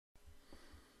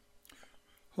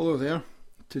Hello there.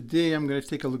 Today I'm going to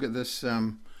take a look at this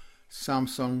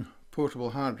Samsung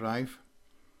portable hard drive.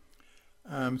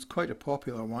 It's quite a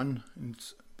popular one and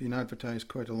it's been advertised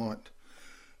quite a lot.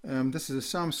 This is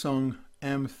a Samsung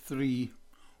M3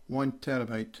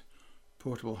 1TB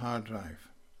portable hard drive.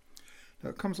 Now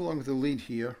it comes along with a lead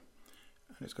here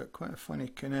and it's got quite a funny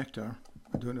connector.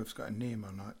 I don't know if it's got a name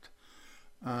or not,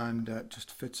 and it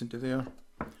just fits into there.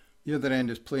 The other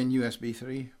end is plain USB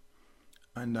 3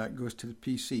 and that goes to the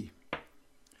PC.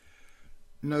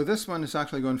 Now this one is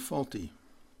actually gone faulty.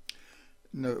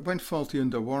 Now it went faulty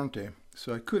under warranty,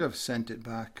 so I could have sent it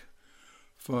back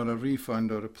for a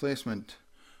refund or replacement,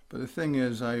 but the thing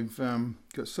is I've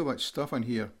got so much stuff on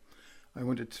here I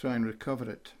wanted to try and recover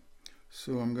it.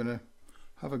 So I'm going to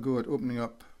have a go at opening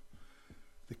up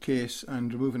the case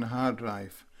and removing a hard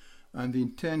drive, and the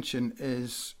intention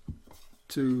is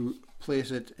to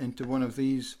place it into one of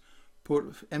these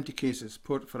empty cases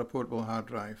for a portable hard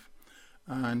drive,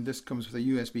 and this comes with a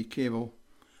USB cable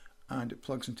and it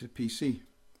plugs into the PC.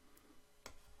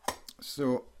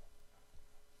 So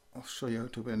I'll show you how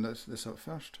to open this up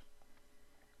first.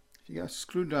 If you get a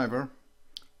screwdriver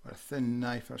or a thin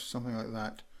knife or something like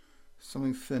that,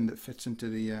 something thin that fits into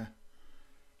the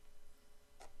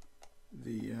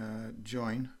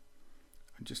join,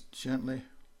 and just gently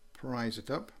prise it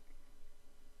up.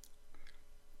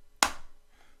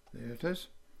 There it is,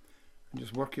 and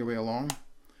just work your way along.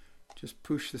 Just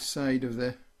push the side of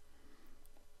the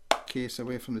case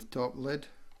away from the top lid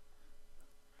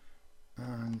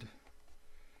and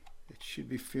it should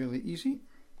be fairly easy.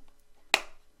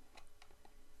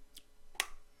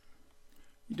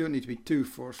 You don't need to be too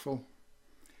forceful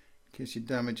in case you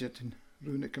damage it and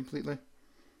ruin it completely.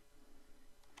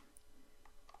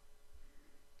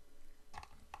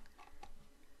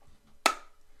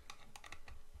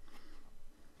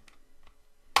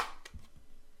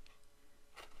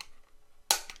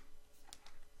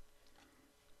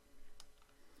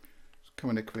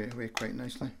 Coming away quite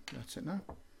nicely. That's it now.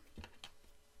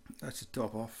 That's the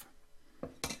top off.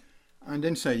 And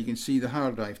inside you can see the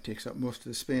hard drive takes up most of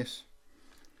the space.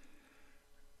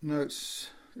 Now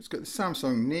it's got the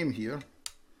Samsung name here. It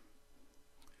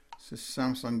says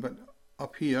Samsung, but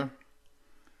up here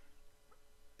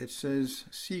it says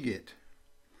Seagate.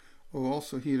 Oh,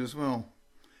 also here as well,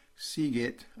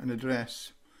 Seagate, an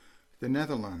address, the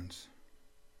Netherlands.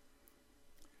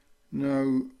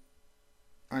 Now,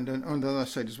 and on the other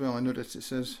side as well, I noticed it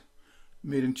says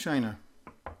made in China.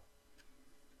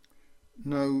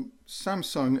 Now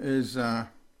Samsung is a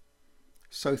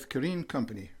South Korean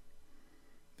company.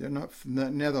 They're not from the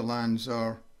Netherlands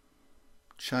or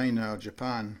China or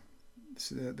Japan.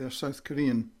 They're South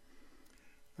Korean.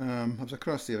 I was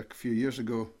across there a few years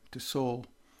ago to Seoul,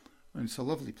 and it's a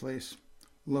lovely place,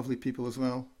 lovely people as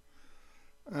well.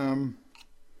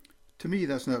 To me,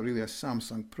 that's not really a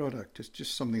Samsung product. It's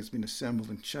just something that's been assembled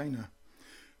in China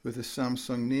with the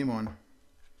Samsung name on.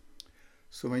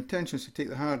 So my intention is to take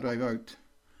the hard drive out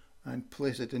and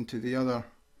place it into the other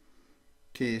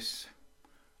case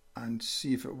and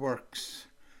see if it works,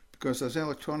 because there's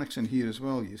electronics in here as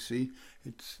well, you see.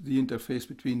 It's the interface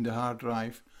between the hard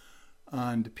drive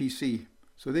and the PC,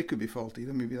 so they could be faulty.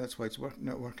 Then maybe that's why it's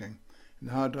not working, and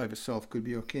the hard drive itself could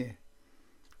be okay.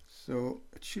 So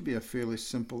it should be a fairly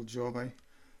simple job, I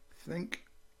think,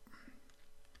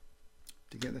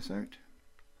 to get this out.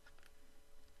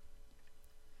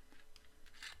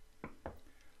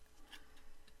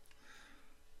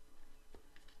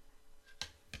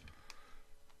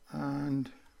 And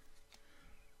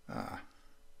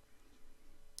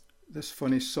this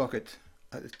funny socket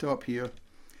at the top here,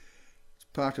 it's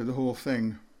part of the whole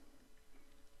thing.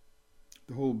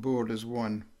 The whole board is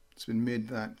one. It's been made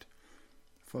that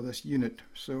for this unit,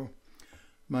 so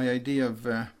my idea of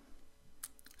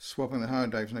swapping the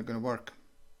hard drive is not going to work.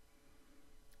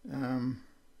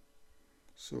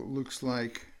 So it looks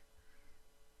like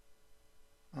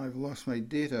I've lost my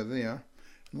data there,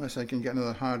 unless I can get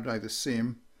another hard drive the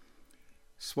same,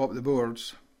 swap the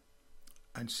boards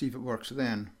and see if it works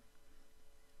then,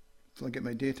 till I get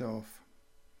my data off.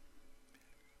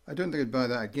 I don't think I'd buy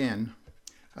that again.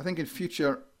 I think in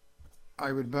future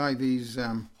I would buy these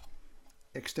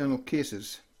external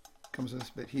cases. Comes with this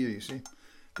bit here, you see.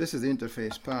 This is the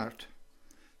interface part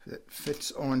that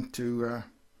fits onto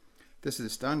this is the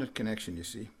standard connection, you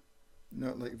see,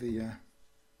 not like the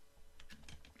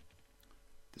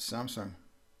Samsung.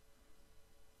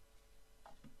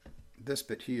 This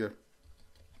bit here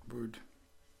would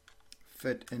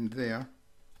fit in there,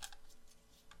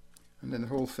 and then the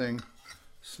whole thing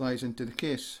slides into the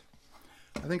case.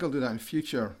 I think I'll do that in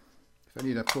future. If I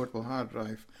need a portable hard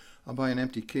drive, I'll buy an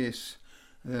empty case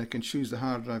And then I can choose the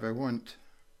hard drive I want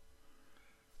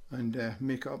and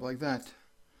make it up like that.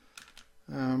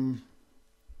 To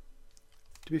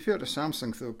be fair to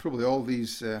Samsung though, probably all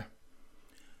these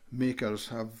makers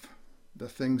have the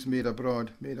things made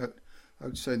abroad, made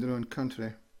outside their own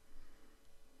country.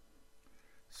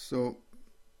 So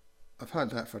I've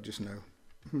had that for just now.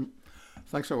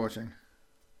 Thanks for watching.